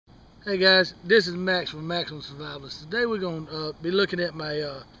Hey guys, this is Max from Maximum Survivalist. Today we're going to be looking at my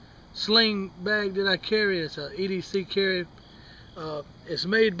sling bag that I carry. It's a EDC carry. It's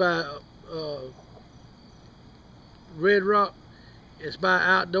made by Red Rock. It's by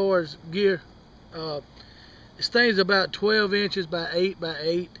Outdoors Gear. This thing's about 12 inches by 8 by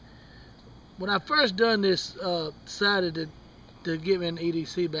 8. When I first done this, decided to get me an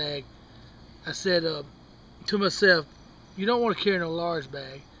EDC bag, I said to myself, you don't want to carry no large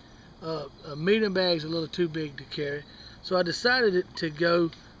bag. A medium bag's a little too big to carry, so I decided to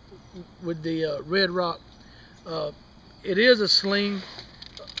go with the Red Rock. It is a sling.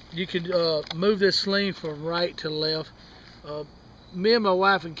 You can move this sling from right to left. Me and my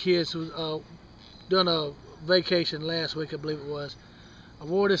wife and kids was done a vacation last week, I believe it was. I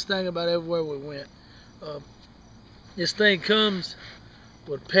wore this thing about everywhere we went. This thing comes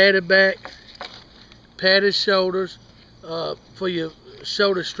with padded back, padded shoulders. For your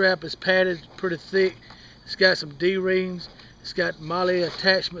shoulder strap is padded pretty thick. It's got some D-rings. It's got MOLLE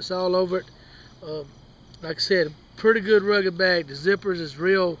attachments all over it. Like I said, pretty good rugged bag. The zippers is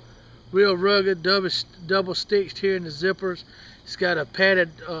real rugged, double stitched here in the zippers. It's got a padded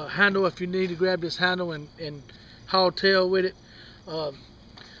handle if you need to grab this handle and haul tail with it.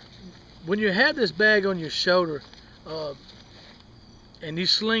 When you have this bag on your shoulder and you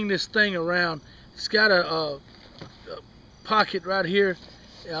sling this thing around, it's got a pocket right here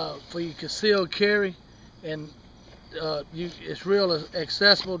for your concealed carry, and it's real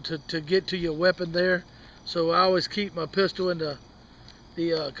accessible to get to your weapon there. So I always keep my pistol in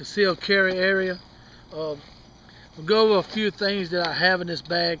the concealed carry area. We'll go over a few things that I have in this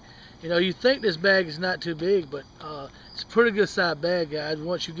bag. You know, you think this bag is not too big, but it's a pretty good size bag, guys,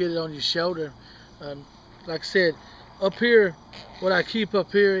 once you get it on your shoulder. Like I said, up here, what I keep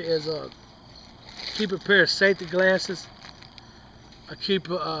up here is keep a pair of safety glasses. I keep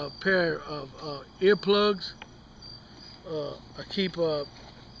a pair of earplugs. I keep a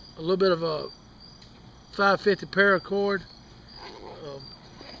little bit of a 550 paracord.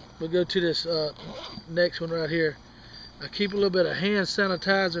 We'll go to this next one right here. I keep a little bit of hand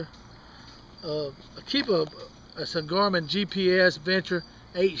sanitizer. I keep a Garmin GPS Venture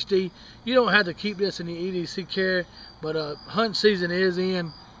HD. You don't have to keep this in the EDC carry, but hunting season is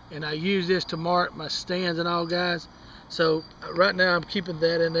in, and I use this to mark my stands and all, guys. So right now I'm keeping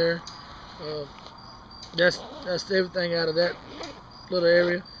that in there. That's everything out of that little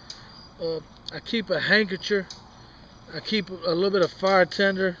area. I keep a handkerchief. I keep a little bit of fire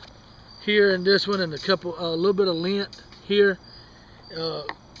tinder here in this one, and a little bit of lint here. I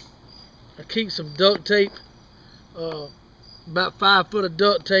keep some duct tape, about 5 foot of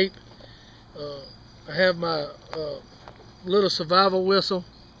duct tape. I have my little survival whistle,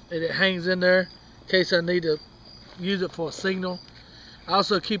 and it hangs in there in case I need to use it for a signal. I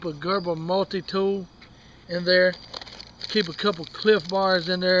also keep a Gerber multi-tool in there. Keep a couple Cliff bars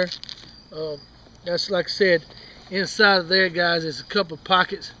in there. That's, like I said, inside of there, guys, is a couple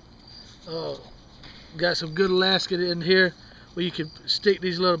pockets. Got some good elastic in here where you can stick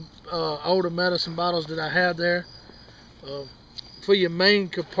these little older medicine bottles that I have there. For your main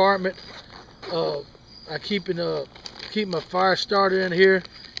compartment, I keep my fire starter in here.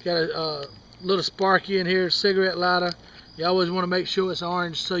 Got a little sparky in here, cigarette lighter. You always want to make sure it's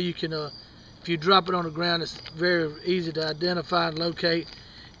orange so you can, if you drop it on the ground, it's very easy to identify and locate.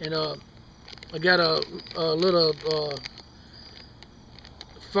 And I got a little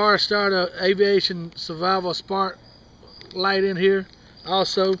fire starter aviation survival spark light in here.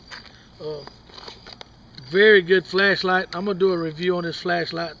 Also, very good flashlight. I'm gonna do a review on this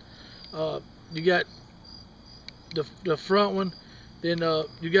flashlight. You got the front one, then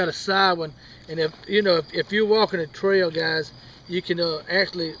you got a side one, and if you're walking a trail, guys, you can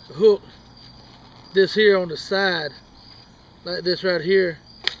actually hook this here on the side like this right here,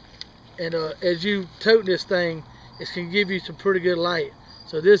 and as you tote this thing, it can give you some pretty good light.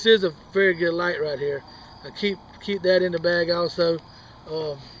 So this is a very good light right here. I keep that in the bag also.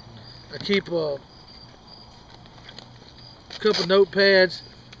 I keep a couple notepads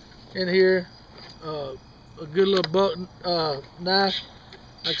in here, a good little buck knife,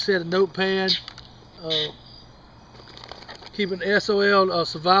 like I said, a notepad. Keep an SOL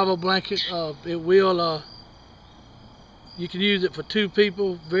survival blanket. It will, you can use it for 2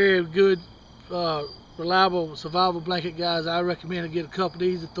 people. Very good, reliable survival blanket, guys. I recommend to get a couple of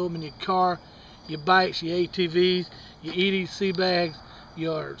these and throw them in your car, your bikes, your ATVs, your EDC bags,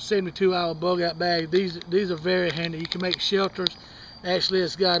 your 72-hour bug out bag. These are very handy. You can make shelters. Actually,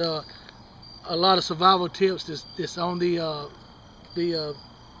 it's got a lot of survival tips that's on the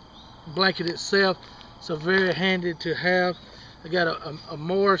blanket itself, so very handy to have. I got a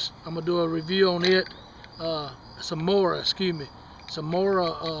Morris. I'm gonna do a review on it. It's a Mora, excuse me. It's a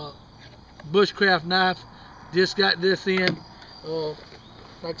Mora bushcraft knife. Just got this in.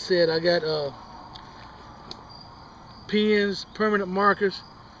 Like I said, I got pens, permanent markers.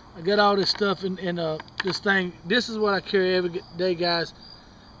 I got all this stuff in this thing. This is what I carry every day, guys.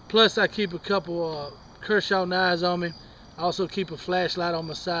 Plus, I keep a couple Kershaw knives on me. I also keep a flashlight on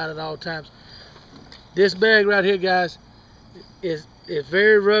my side at all times. This bag right here, guys, is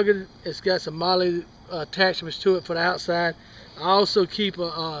very rugged. It's got some MOLLE attachments to it for the outside. I also keep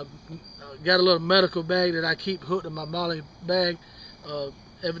got a little medical bag that I keep hooked in my MOLLE bag.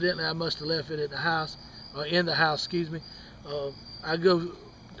 Evidently, I must have left it at the house, or in the house, excuse me. I do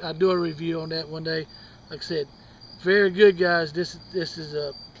a review on that one day. Like I said, very good, guys. This is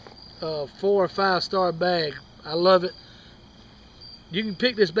a 4 or 5 star bag. I love it. You can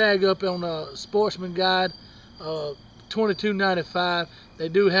pick this bag up on a Sportsman Guide, $22.95. They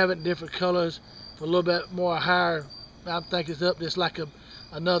do have it in different colors for a little bit more higher. I think it's up just like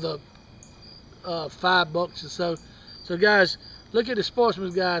another $5 or so. So guys, look at the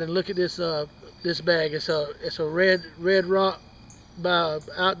Sportsman's Guide and look at this this bag. It's a red rock by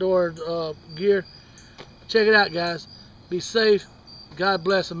Outdoor Gear. Check it out, guys. Be safe. God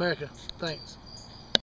bless America. Thanks.